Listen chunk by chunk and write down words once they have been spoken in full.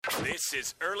This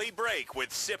is Early Break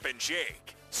with Sip and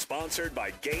Jake, sponsored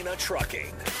by Gaina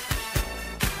Trucking.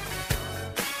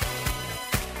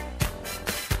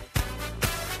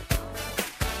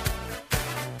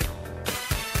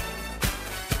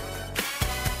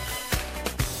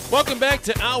 Welcome back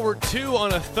to Hour 2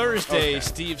 on a Thursday. Okay.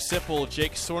 Steve Sipple,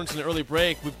 Jake Sorensen, Early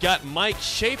Break. We've got Mike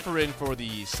Schaefer in for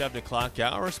the 7 o'clock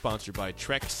hour, sponsored by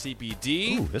Trek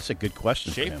CBD. Ooh, that's a good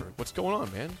question. Schaefer, what's going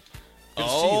on, man?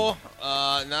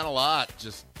 Not a lot.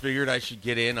 Just figured I should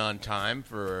get in on time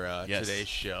for today's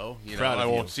show. I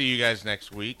won't see you guys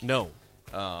next week. No.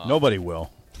 Nobody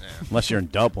will, unless you're in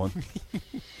Dublin.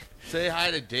 Say hi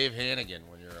to Dave Hannigan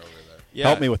when you're over there. Yeah.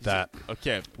 Help me with that.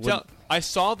 Okay. I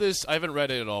saw this. I haven't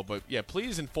read it at all, but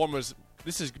please inform us.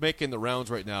 This is making the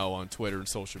rounds right now on Twitter and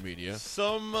social media.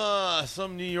 Some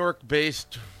New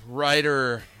York-based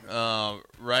writer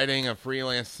writing a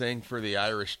freelance thing for the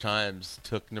Irish Times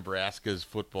took Nebraska's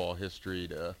football history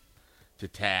to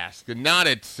task, and not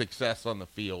its success on the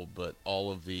field, but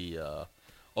all of the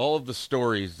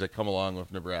stories that come along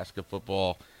with Nebraska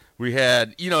football. We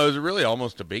had, it was really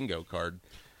almost a bingo card.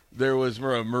 There was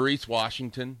Maurice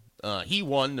Washington. He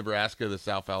won Nebraska the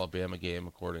South Alabama game,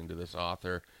 according to this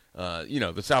author.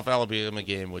 The South Alabama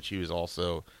game, which he was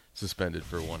also suspended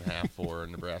for one half for,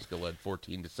 and Nebraska led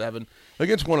 14-7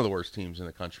 against one of the worst teams in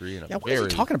the country. What are you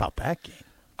talking about that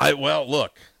game?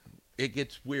 Look, it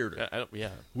gets weirder. Yeah.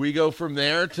 We go from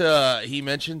there to, he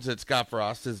mentions that Scott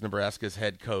Frost is Nebraska's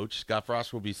head coach. Scott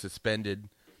Frost will be suspended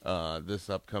this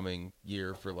upcoming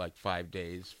year for like 5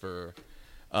 days for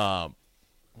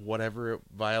whatever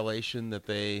violation that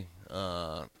they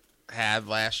had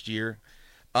last year.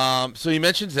 So he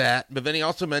mentions that, but then he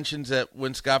also mentions that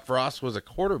when Scott Frost was a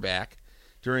quarterback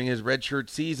during his redshirt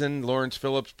season, Lawrence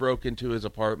Phillips broke into his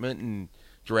apartment and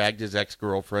dragged his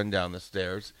ex-girlfriend down the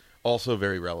stairs. Also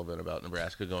very relevant about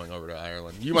Nebraska going over to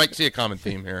Ireland. You might see a common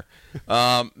theme here.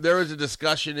 There was a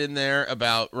discussion in there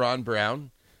about Ron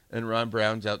Brown and Ron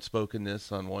Brown's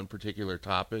outspokenness on one particular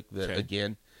topic that,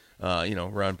 again,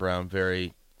 Ron Brown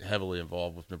very heavily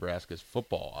involved with Nebraska's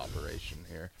football operation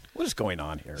here. What is going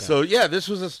on here? So, this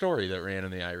was a story that ran in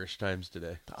the Irish Times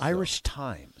today. Irish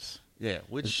Times? Yeah,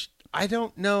 which I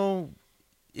don't know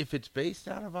if it's based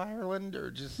out of Ireland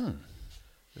or just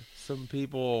some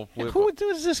people. Who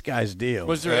is this guy's deal?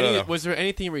 Was there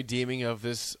anything redeeming of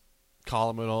this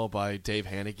column at all by Dave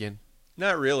Hannigan?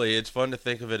 Not really. It's fun to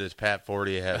think of it as Pat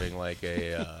Forty having like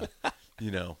a,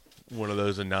 one of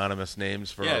those anonymous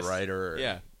names for a writer.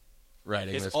 Yeah.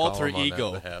 Writing his this alter column ego,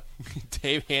 on that behalf.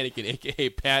 Dave Hannigan, a.k.a.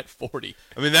 Pat 40.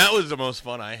 I mean, that was the most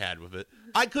fun I had with it.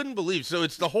 I couldn't believe. So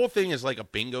it's the whole thing is like a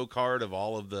bingo card of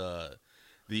all of the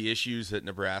issues that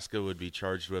Nebraska would be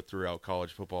charged with throughout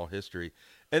college football history.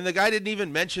 And the guy didn't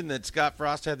even mention that Scott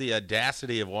Frost had the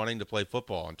audacity of wanting to play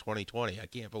football in 2020. I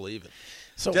can't believe it.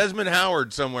 So Desmond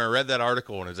Howard somewhere read that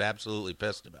article and is absolutely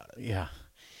pissed about it. Yeah.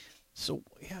 So,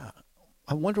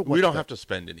 I wonder what. We don't have to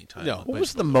spend any time. No, what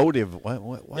was the motive? What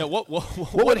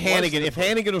would Hannigan, if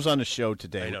Hannigan was on the show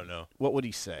today? I don't know. What would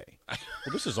he say? Well,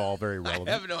 this is all very relevant.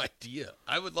 I have no idea.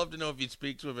 I would love to know if he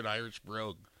speaks with an Irish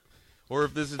brogue, or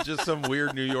if this is just some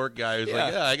weird New York guy who's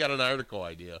like, I got an article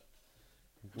idea.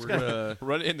 We're gonna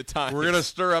run it in the time. We're gonna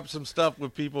stir up some stuff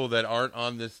with people that aren't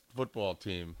on this football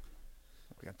team.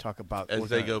 We're gonna talk about as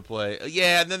they go play.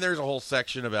 Yeah, and then there's a whole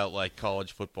section about like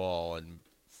college football and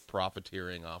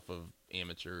profiteering off of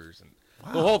amateurs, and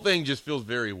the whole thing just feels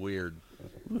very weird.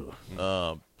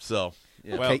 Well,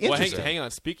 hang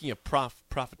on. Speaking of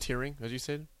profiteering, as you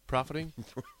said, profiting.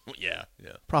 yeah.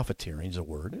 Profiteering is a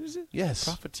word, is it? Yes.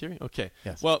 Profiteering. Okay.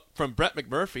 Yes. Well, from Brett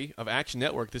McMurphy of Action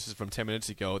Network, this is from 10 minutes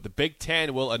ago. The Big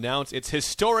Ten will announce its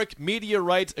historic media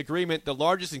rights agreement, the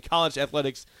largest in college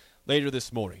athletics, later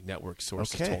this morning. Network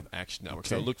sources told Action Network.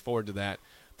 So look forward to that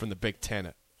from the Big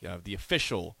Ten, the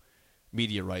official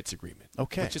media rights agreement.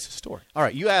 Okay. Which is historic. All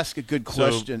right, you ask a good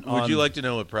question. Would you like to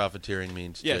know what profiteering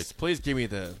means, Yes, Jake? please give me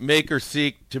the... Make or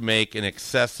seek to make an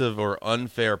excessive or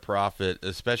unfair profit,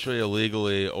 especially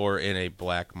illegally or in a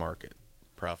black market.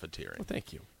 Profiteering. Well,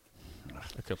 thank you.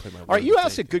 I could play my All right, you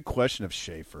asked a good question of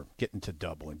Schaefer, getting to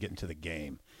Dublin, getting to the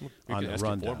game. On the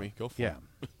rundown. For me. Go for it.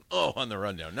 On the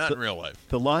rundown, not in real life.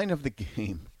 The line of the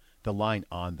game, the line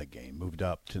on the game moved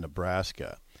up to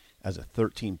Nebraska as a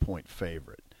 13-point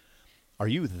favorite. Are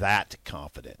you that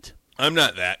confident? I'm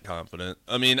not that confident.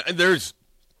 I mean, I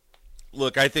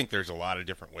think there's a lot of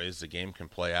different ways the game can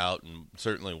play out, and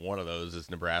certainly one of those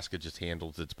is Nebraska just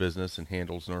handles its business and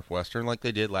handles Northwestern like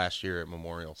they did last year at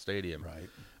Memorial Stadium. Right.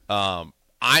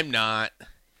 I'm not,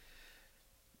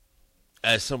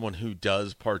 as someone who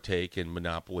does partake in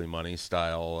monopoly money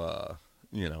style,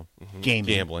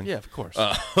 gambling. Yeah, of course.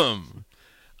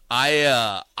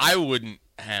 I wouldn't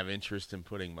have interest in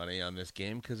putting money on this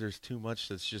game because there's too much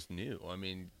that's just new. I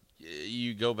mean,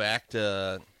 you go back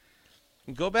a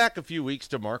few weeks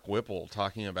to Mark Whipple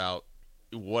talking about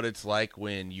what it's like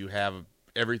when you have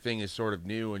everything is sort of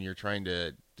new and you're trying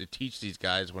to teach these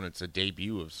guys when it's a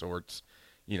debut of sorts,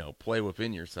 play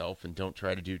within yourself and don't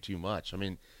try to do too much. I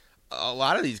mean, a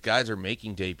lot of these guys are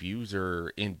making debuts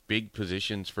or in big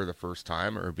positions for the first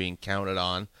time or being counted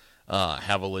on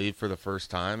heavily for the first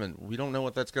time, and we don't know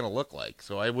what that's going to look like.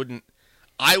 So I wouldn't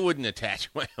attach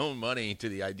my own money to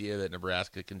the idea that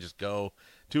Nebraska can just go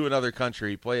to another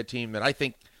country, play a team that I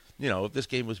think, if this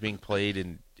game was being played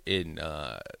in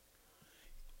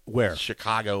where?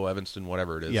 Chicago, Evanston,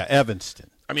 whatever it is. Yeah, Evanston.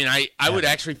 I mean, I would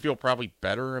actually feel probably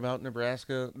better about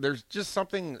Nebraska. There's just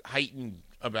something heightened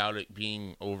about it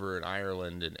being over in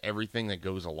Ireland and everything that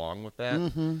goes along with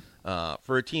that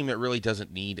for a team that really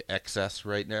doesn't need excess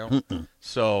right now.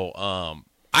 So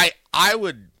I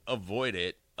would avoid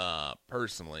it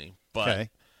personally, but Okay.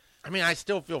 I mean, I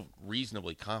still feel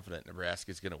reasonably confident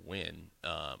Nebraska's going to win.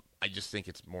 I just think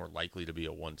it's more likely to be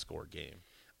a one-score game.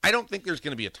 I don't think there's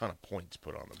going to be a ton of points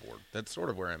put on the board. That's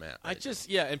sort of where I'm at.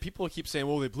 And people keep saying,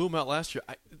 well, they blew them out last year.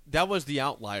 That was the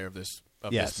outlier of this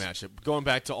matchup. Going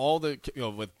back to all the,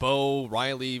 with Bo,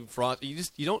 Riley, Frost,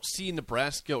 you don't see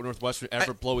Nebraska or Northwestern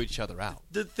ever blow each other out.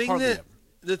 The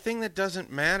thing that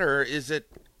doesn't matter is that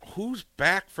who's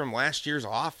back from last year's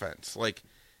offense? Like,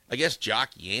 I guess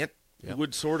Jock Yant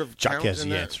would sort of count in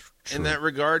that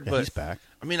regard, but he's back.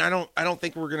 I mean, I don't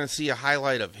think we're going to see a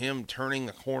highlight of him turning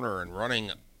the corner and running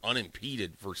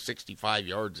unimpeded for 65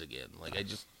 yards again. Like, it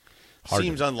just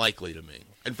seems unlikely to me.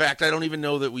 In fact, I don't even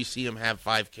know that we see him have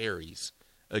 5 carries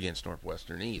against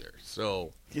Northwestern either.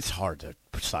 So it's hard to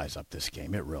size up this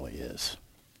game. It really is.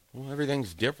 Well,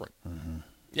 everything's different. Mm-hmm.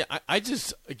 Yeah,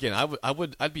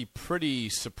 I'd be pretty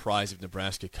surprised if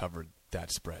Nebraska covered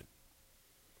that spread.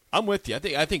 I'm with you.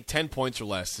 I think 10 points or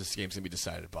less this game's going to be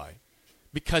decided by.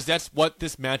 Because that's what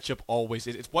this matchup always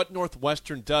is. It's what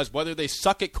Northwestern does. Whether they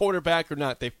suck at quarterback or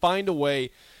not, they find a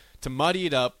way to muddy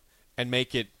it up and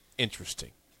make it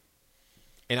interesting.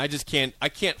 And I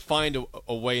can't find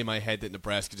a way in my head that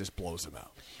Nebraska just blows them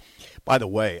out. By the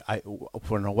way,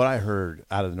 from what I heard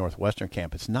out of the Northwestern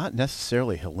camp, it's not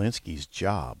necessarily Helinski's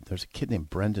job. There's a kid named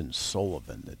Brendan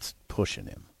Sullivan that's pushing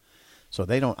him. So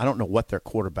I don't know what their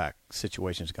quarterback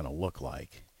situation is going to look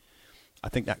like. I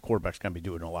think that quarterback's going to be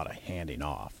doing a lot of handing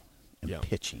off and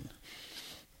pitching.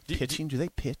 Pitching? Do they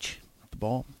pitch the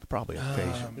ball? Probably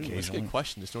occasionally. That's a good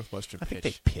question. Does Northwestern pitch? I think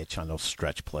they pitch on those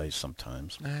stretch plays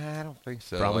sometimes. I don't think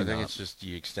so. Probably I think not. it's just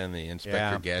you extend the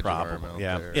Inspector Gadget arm out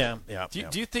there. Yeah.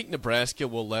 Do you think Nebraska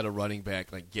will let a running back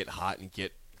get hot and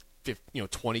get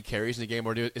 20 carries in the game,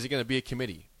 or is it going to be a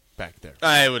committee back there?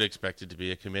 I would expect it to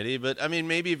be a committee, but I mean,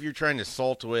 maybe if you're trying to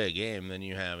salt away a game, then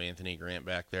you have Anthony Grant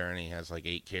back there, and he has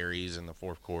 8 carries in the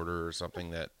fourth quarter or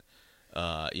something that,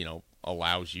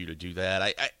 allows you to do that.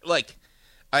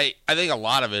 I think a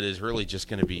lot of it is really just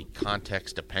going to be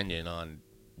context dependent on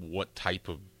what type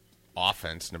of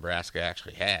offense Nebraska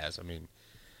actually has. I mean,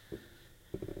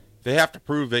 they have to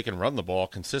prove they can run the ball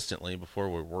consistently before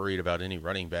we're worried about any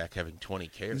running back having 20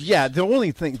 carries. Yeah, the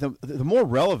only thing, the more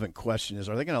relevant question is,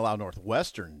 are they going to allow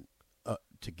Northwestern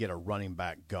to get a running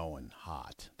back going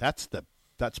hot? That's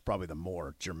probably the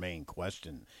more germane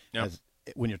question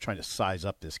when you're trying to size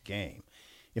up this game.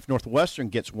 If Northwestern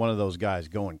gets one of those guys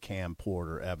going, Cam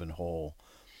Porter, Evan Hull,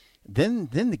 then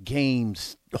the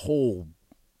game's whole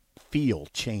feel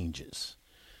changes.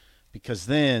 Because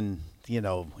then,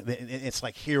 it's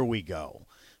like, here we go.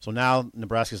 So now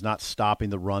Nebraska's not stopping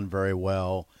the run very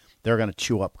well. They're going to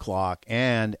chew up clock,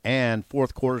 and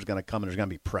fourth quarter is going to come, and there's going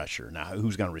to be pressure. Now,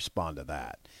 who's going to respond to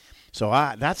that? So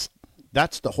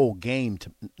that's the whole game.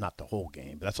 Not the whole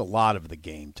game, but that's a lot of the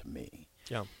game to me.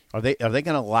 Yeah. Are they going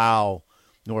to allow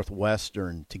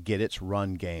Northwestern to get its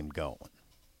run game going?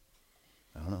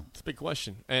 I don't know. It's a big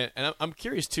question, and I'm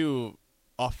curious too.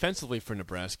 Offensively for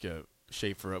Nebraska,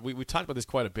 Schaefer, we talked about this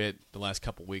quite a bit the last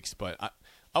couple weeks, but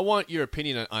I want your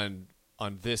opinion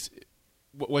on this.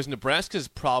 Was Nebraska's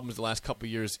problems the last couple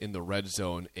of years in the red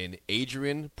zone an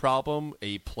Adrian problem,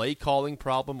 a play calling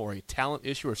problem, or a talent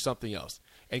issue, or something else?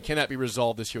 And can that be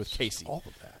resolved this year with Casey? All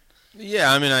of that.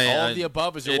 Yeah, I mean, all of the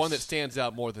above. Is there one that stands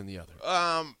out more than the other?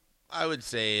 I would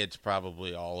say it's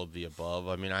probably all of the above.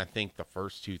 I mean, I think the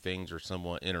first two things are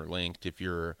somewhat interlinked. If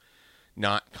you're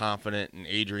not confident and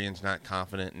Adrian's not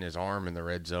confident in his arm in the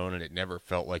red zone and it never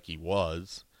felt like he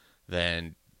was,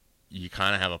 then you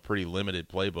kind of have a pretty limited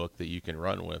playbook that you can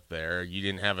run with there. You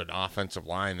didn't have an offensive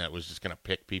line that was just going to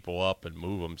pick people up and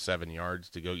move them 7 yards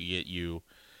to go get you,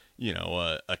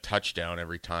 a touchdown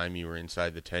every time you were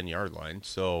inside the 10-yard line.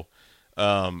 So,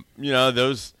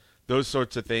 those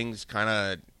sorts of things kind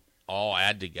of all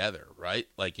add together, right?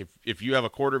 Like if you have a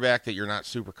quarterback that you're not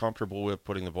super comfortable with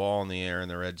putting the ball in the air in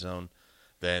the red zone,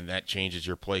 then that changes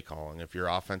your play calling. If your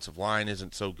offensive line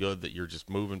isn't so good that you're just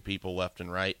moving people left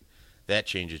and right, that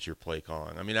changes your play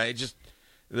calling. I mean,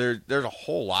 there's a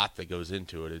whole lot that goes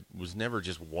into it. It was never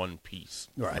just one piece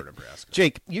for Nebraska.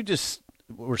 Jake, you just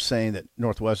were saying that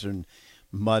Northwestern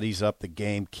muddies up the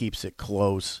game, keeps it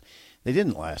close. They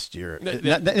didn't last year.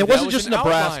 It wasn't just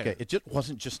Nebraska. Outlier. It just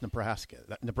wasn't just Nebraska.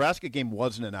 That Nebraska game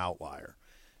wasn't an outlier.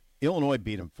 Illinois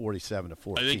beat them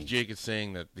 47-14. I think Jake is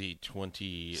saying that the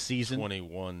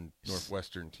 2021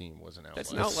 Northwestern team was an outlier.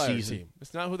 That's an outlier team.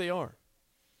 That's not who they are.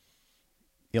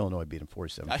 Illinois beat them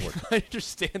 47-14. I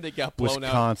understand they got blown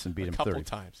Wisconsin out beat them a couple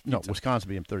times. No, Wisconsin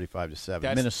beat them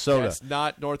 35-7. That's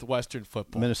not Northwestern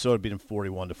football. Minnesota beat them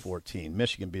 41-14.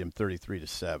 Michigan beat them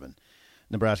 33-7.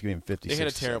 Nebraska beat them 56. They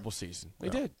had a terrible season. They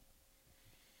did.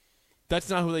 That's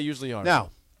not who they usually are.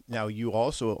 Now you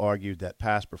also argued that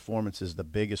past performance is the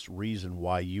biggest reason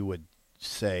why you would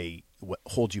say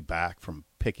hold you back from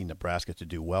picking Nebraska to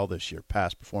do well this year.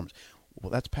 Past performance. Well,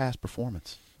 that's past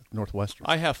performance. Northwestern.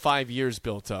 I have 5 years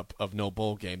built up of no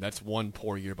bowl game. That's one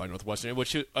poor year by Northwestern,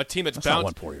 which a team that's not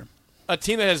one poor year. A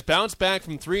team that has bounced back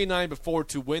from 3-9 before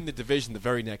to win the division the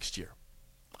very next year.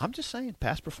 I'm just saying,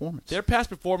 past performance. Their past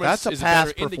performance is a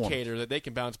better indicator that they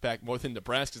can bounce back more than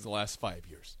Nebraska's the last 5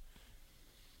 years.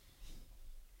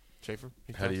 Schaefer,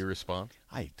 how do you respond?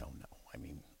 I don't know. I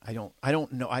mean, I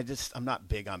don't know. I'm not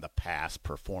big on the past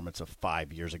performance of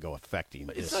 5 years ago affecting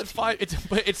this. It's not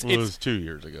team. It was 2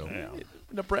 years ago. Yeah.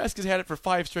 Nebraska's had it for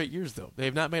 5 straight years, though. They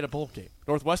have not made a bowl game.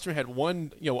 Northwestern had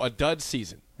one, a dud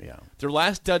season. Yeah. Their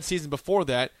last dud season before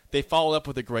that, they followed up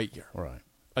with a great year. Right.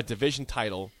 A division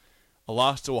title, a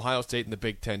loss to Ohio State in the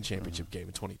Big Ten championship game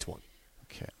in 2020.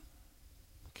 Okay.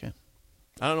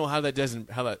 I don't know how that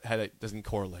doesn't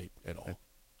correlate at all.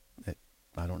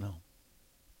 I don't know.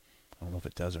 I don't know if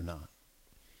it does or not.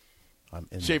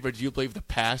 Schaefer, do you believe the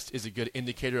past is a good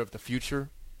indicator of the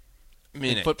future? I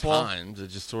mean, at times it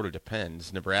just sort of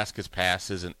depends. Nebraska's past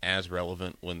isn't as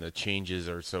relevant when the changes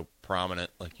are so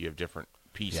prominent, like you have different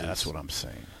pieces. Yeah, that's what I'm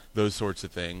saying. Those sorts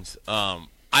of things.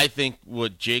 I think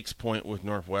what Jake's point with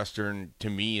Northwestern, to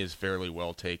me, is fairly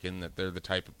well taken, that they're the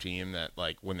type of team that,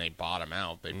 like, when they bottom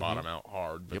out, they bottom out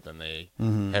hard, but then they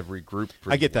have regrouped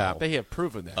pretty I get that. well. They have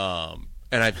proven that.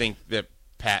 And I think that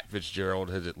Pat Fitzgerald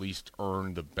has at least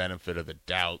earned the benefit of the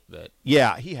doubt that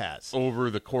he has over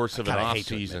the course of an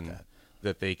offseason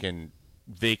that they can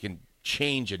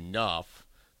change enough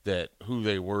that who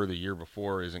they were the year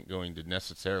before isn't going to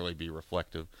necessarily be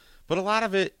reflective. But a lot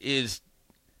of it is,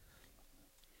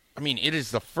 it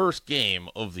is the first game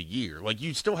of the year. Like,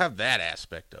 you still have that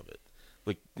aspect of it.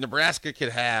 Like, Nebraska could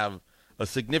have a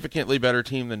significantly better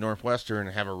team than Northwestern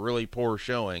and have a really poor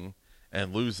showing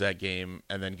and lose that game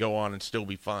and then go on and still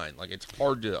be fine. Like, it's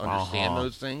hard to understand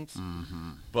those things. Mm-hmm.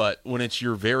 But when it's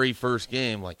your very first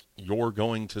game, like, you're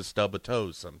going to stub a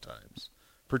toe sometimes,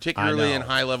 particularly in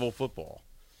high-level football.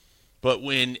 But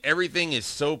when everything is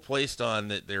so placed on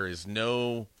that there is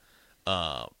no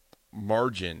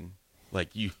margin, like,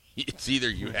 it's either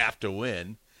you have to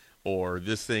win or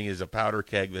this thing is a powder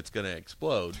keg that's going to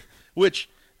explode, which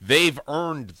 – they've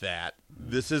earned that.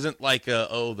 This isn't like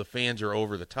the fans are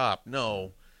over the top.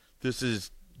 No, this is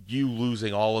you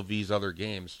losing all of these other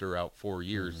games throughout 4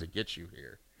 years that get you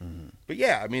here. Mm-hmm. But,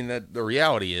 yeah, the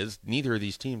reality is neither of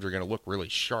these teams are going to look really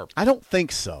sharp. I don't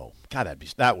think so. God,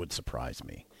 that would surprise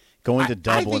me. Going to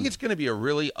Dublin. I think it's going to be a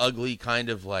really ugly kind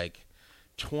of like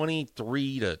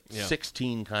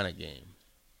 23-16 kind of game.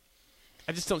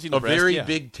 I just don't see a very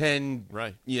Big Ten,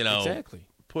 right? Exactly.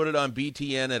 Put it on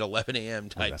BTN at 11 a.m.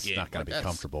 type that's game. That's not going to be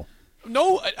comfortable.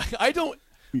 No, I don't.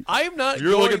 I'm not.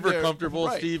 You're going looking for there. comfortable,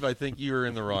 right. Steve. I think you were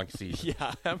in the wrong season.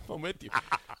 Yeah, I'm with you.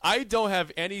 I don't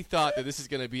have any thought that this is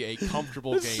going to be a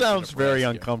comfortable game. This sounds very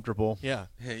uncomfortable. Yeah.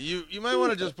 Hey, you might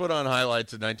want to just put on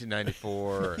highlights of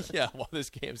 1994. Yeah, while this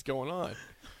game's going on.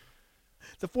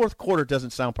 The fourth quarter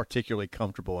doesn't sound particularly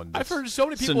comfortable in this I've heard so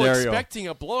many people expecting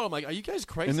a blow. I'm like, are you guys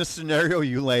crazy? In this scenario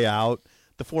you lay out,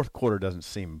 the fourth quarter doesn't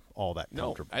seem all that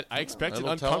comfortable. No, I expect an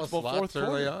uncomfortable fourth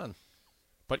quarter. On.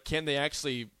 But can they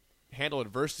actually handle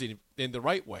adversity in the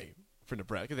right way for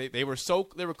Nebraska? They were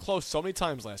close so many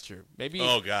times last year. Maybe.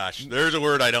 Oh gosh, there's a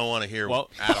word I don't want to hear at all.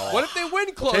 What if they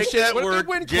win close? Take that what word. If they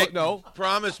win close? No.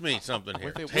 Promise me something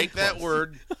here. Take that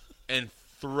word and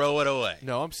throw it away.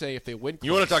 No, I'm saying if they win close.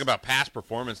 You want to talk about past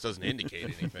performance doesn't indicate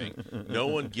anything. No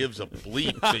one gives a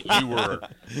bleep that you were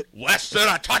less than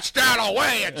a touchdown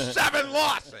away and 7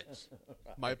 losses.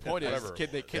 My point is,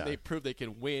 can they prove they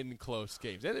can win close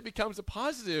games? Then it becomes a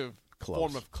positive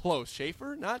form of close.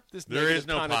 Schaefer, not this There negative is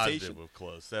no connotation. positive of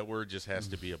close. That word just has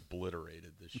to be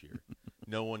obliterated this year.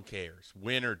 No one cares.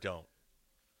 Win or don't.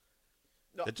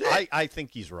 No, That's it. I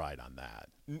think he's right on that.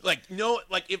 Like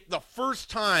if the first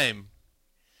time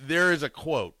there is a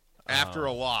quote after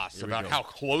a loss about how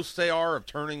close they are of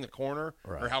turning the corner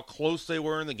or how close they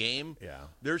were in the game,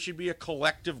 there should be a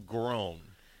collective groan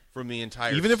from the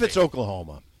entire Even if state. it's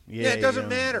Oklahoma. Yeah, it doesn't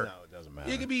matter. No, it doesn't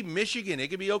matter. It could be Michigan. It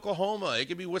could be Oklahoma. It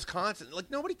could be Wisconsin. Like,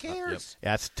 nobody cares.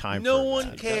 Yeah, it's time No for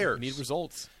one that. cares. We need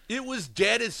results. It was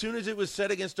dead as soon as it was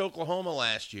said against Oklahoma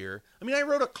last year. I mean, I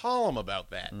wrote a column about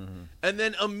that. Mm-hmm. And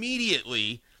then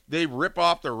immediately they rip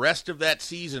off the rest of that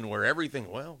season where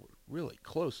everything, well, we're really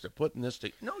close to putting this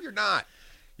together. No, you're not.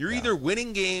 You're either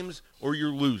winning games or you're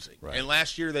losing. Right. And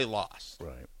last year they lost.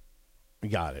 Right. We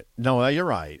got it. No, you're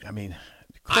right. I mean,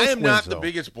 I am not the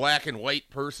biggest black and white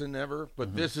person ever,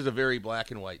 but this is a very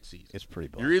black and white season. It's pretty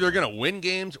black. You're either going to win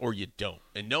games or you don't.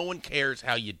 And no one cares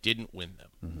how you didn't win them.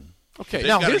 Mm-hmm. Okay, they've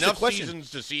now got here's enough the question.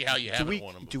 seasons to see how you haven't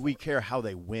won them before. Do we care how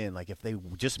they win? Like if they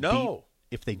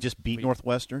just beat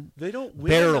Northwestern? They don't win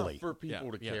barely enough for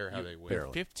people to care how they win.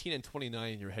 Barely.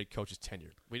 15-29 in your head coach's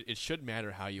tenure. It should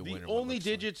matter how you win. The only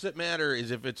digits that matter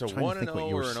is if it's a 1-0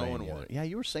 or an 0-1. Yeah,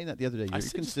 you were saying that the other day. You're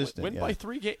consistent. Win by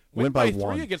 3 Win by 3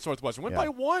 one against Northwestern. Win by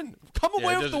 1. Come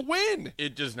away with the win.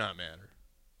 It does not matter.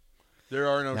 There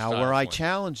are no Now, where I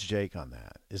challenge Jake on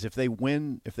that is if they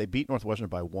beat Northwestern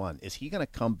by 1, is he going to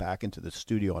come back into the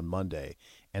studio on Monday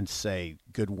and say,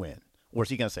 good win? Or is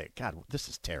he going to say, God, this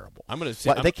is terrible? I'm going to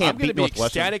say, they can't I'm going to beat be Northwestern.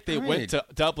 ecstatic they went to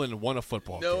Dublin and won a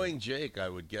football game. Knowing Jake, I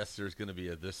would guess there's going to be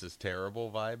a this is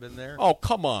terrible vibe in there. Oh,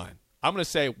 come on. I'm going to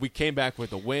say we came back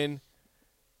with a win.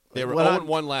 They were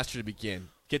 0-1 last year to begin.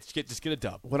 Just get a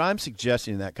dub. What I'm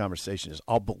suggesting in that conversation is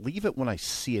I'll believe it when I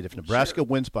see it if Nebraska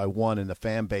wins by 1 and the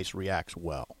fan base reacts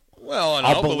well. Well, and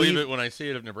I'll believe it when I see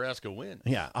it if Nebraska wins.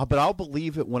 Yeah, but I'll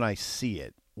believe it when I see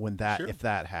it if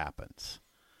that happens.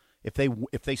 If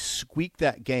they squeak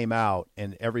that game out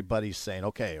and everybody's saying,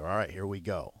 okay, all right, here we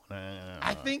go.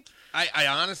 I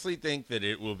honestly think that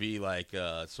it will be like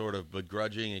a sort of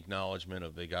begrudging acknowledgement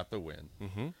of they got the win.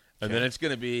 Mm-hmm. And then it's going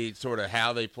to be sort of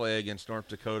how they play against North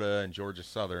Dakota and Georgia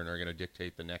Southern are going to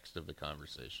dictate the next of the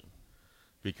conversation.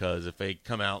 Because if they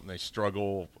come out and they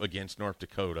struggle against North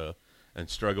Dakota and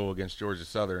struggle against Georgia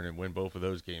Southern and win both of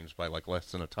those games by like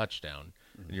less than a touchdown,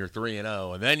 and you're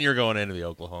 3-0, and then you're going into the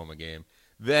Oklahoma game,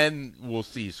 then we'll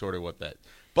see sort of what that.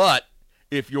 But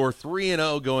if you're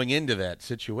 3-0 going into that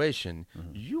situation,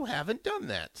 you haven't done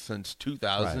that since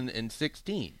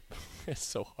 2016. It's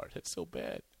so hard. It's so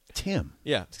bad. Tim.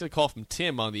 Yeah, it's going to call from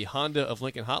Tim on the Honda of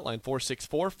Lincoln hotline,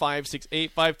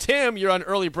 464-5685. Tim, you're on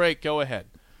early break. Go ahead.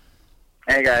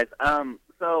 Hey, guys.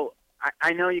 So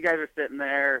I know you guys are sitting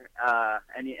there,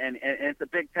 and it's a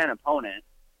Big Ten opponent.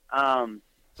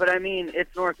 But, I mean,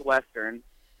 it's Northwestern.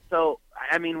 So,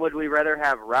 I mean, would we rather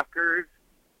have Rutgers,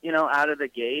 out of the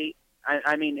gate?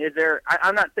 I mean, is there –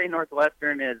 I'm not saying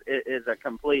Northwestern is a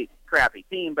complete crappy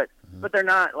team, but they're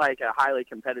not like a highly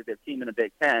competitive team in the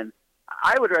Big Ten.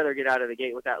 I would rather get out of the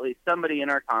gate with at least somebody in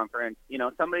our conference,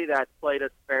 somebody that's played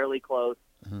us fairly close,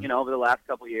 over the last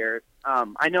couple of years.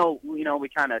 I know, we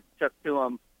kind of took to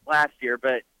them last year,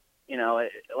 but,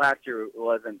 last year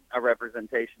wasn't a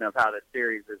representation of how the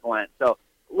series has went. So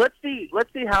let's see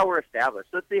how we're established.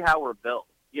 Let's see how we're built.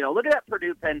 Look at that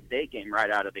Purdue-Penn State game right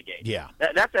out of the gate. Yeah.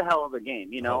 That's a hell of a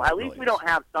game. At least we don't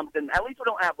have something. At least we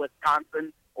don't have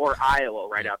Wisconsin or Iowa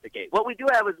right out the gate. What we do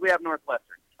have is we have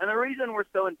Northwestern. And the reason we're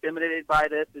so intimidated by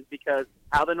this is because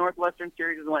how the Northwestern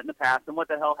series has went in the past and what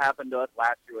the hell happened to us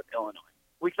last year with Illinois.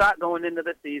 We thought going into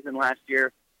the season last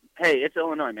year, hey, it's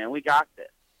Illinois, man. We got this.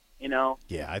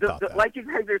 Yeah, I thought that. Like you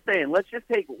guys are saying, let's just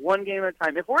take one game at a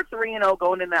time. If we're 3-0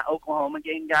 going in that Oklahoma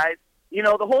game, guys, the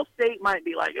whole state might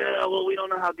be like, well, we don't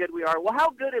know how good we are. Well,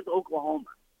 how good is Oklahoma?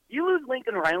 You lose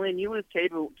Lincoln Riley and you lose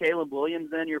Caleb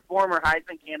Williams, then your former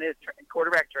Heisman candidate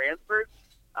quarterback transfers.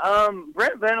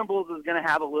 Brent Venables is going to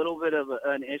have a little bit of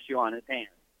an issue on his hands.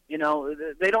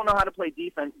 They don't know how to play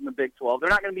defense in the Big 12. They're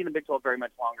not going to be in the Big 12 very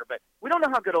much longer, but we don't know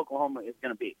how good Oklahoma is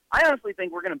going to be. I honestly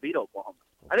think we're going to beat Oklahoma.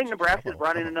 I think Nebraska's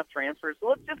brought in enough transfers, so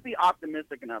let's just be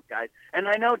optimistic enough, guys. And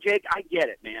I know, Jake, I get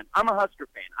it, man. I'm a Husker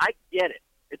fan. I get it.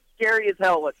 It's scary as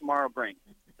hell what tomorrow brings.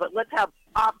 But let's have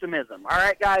optimism. All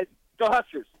right, guys? Go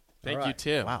Huskers. Thank you,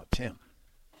 Tim. Wow, Tim.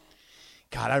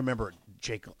 God, I remember,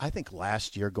 Jake, I think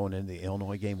last year going into the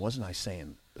Illinois game, wasn't I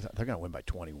saying they're going to win by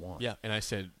 21? Yeah, and I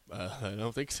said, I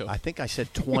don't think so. I think I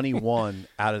said 21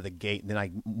 out of the gate, and then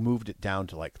I moved it down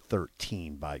to like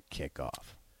 13 by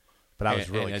kickoff. But I was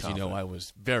really and as confident. you know, I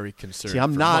was very concerned. See,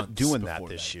 I'm for not months doing that before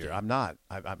this year. game. I'm not.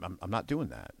 I'm not doing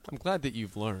that. I'm glad that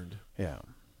you've learned. Yeah.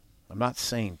 I'm not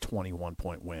saying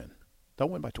 21-point win.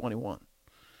 Don't win by 21.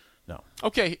 No.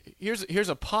 Okay, here's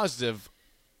a positive,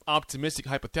 optimistic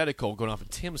hypothetical going off of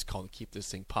Tim's call to keep this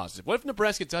thing positive. What if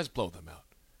Nebraska does blow them out?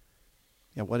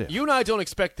 Yeah, what if? You and I don't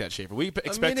expect that, Schaefer. We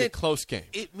expect a close game.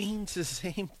 It means the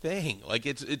same thing. Like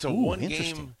it's a Ooh, one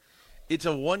interesting. game. It's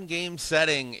a one game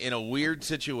setting in a weird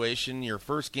situation. Your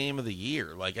first game of the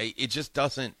year. Like it just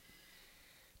doesn't.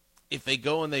 If they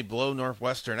go and they blow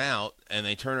Northwestern out, and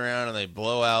they turn around and they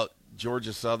blow out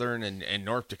Georgia Southern and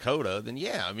North Dakota, then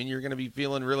yeah, I mean you're going to be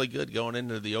feeling really good going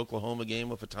into the Oklahoma game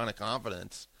with a ton of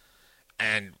confidence,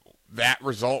 and that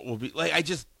result will be like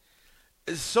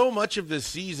so much of this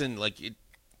season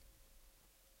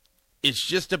it's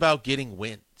just about getting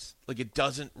wins. Like it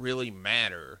doesn't really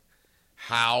matter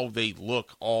how they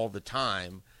look all the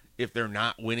time if they're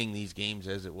not winning these games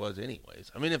as it was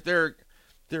anyways. I mean if they're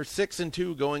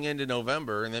 6-2 going into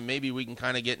November, and then maybe we can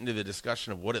kind of get into the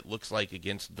discussion of what it looks like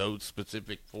against those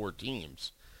specific 4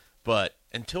 teams. But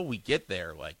until we get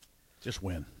there, like, Just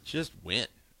win. Just win.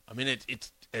 I mean,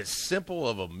 it's as simple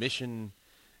of a mission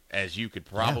as you could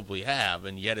probably have,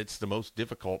 and yet it's the most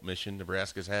difficult mission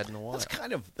Nebraska's had in a while. That's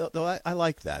kind of though. I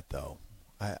like that though.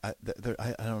 I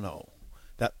don't know.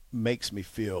 That makes me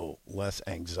feel less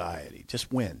anxiety.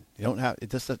 Just win. You don't have.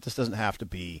 This doesn't have to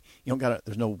be. You don't got to.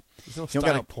 There's no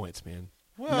Style points, man.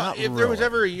 Well, Not if there was really.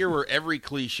 ever a year where every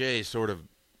cliche sort of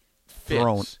fits.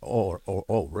 thrown.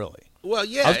 Oh, really? Well,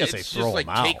 yeah, I was gonna it's say just throw like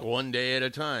 'em out. take one day at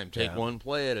a time, take Yeah. one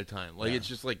play at a time. Like Yeah. it's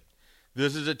just like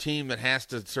this is a team that has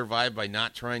to survive by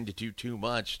not trying to do too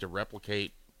much to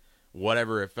replicate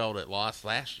whatever it felt it lost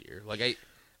last year. Like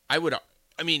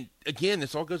I mean, again,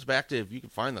 this all goes back to if you can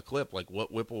find the clip, like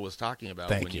what Whipple was talking about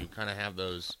Thank when you. you kind of have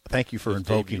those. Thank you for those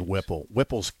invoking debuts. Whipple.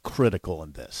 Whipple's critical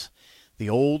in this. The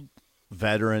old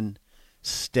veteran,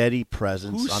 steady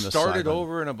presence Who on the started sideline.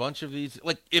 over in a bunch of these?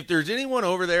 Like, if there's anyone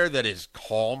over there that is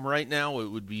calm right now, it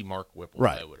would be Mark Whipple.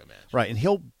 Right. I would imagine. Right,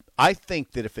 and I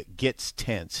think that if it gets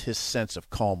tense, his sense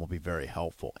of calm will be very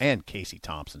helpful. And Casey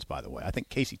Thompson's, by the way. I think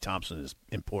Casey Thompson is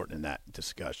important in that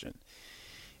discussion.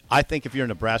 I think if you're a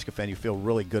Nebraska fan, you feel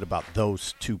really good about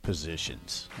those 2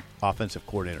 positions, offensive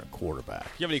coordinator and quarterback.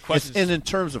 If you have any questions, And in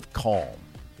terms of calm.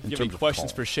 if you have any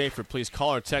questions for Schaefer, please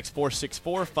call or text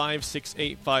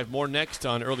 464-5685. More next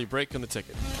on Early Break on the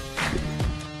Ticket.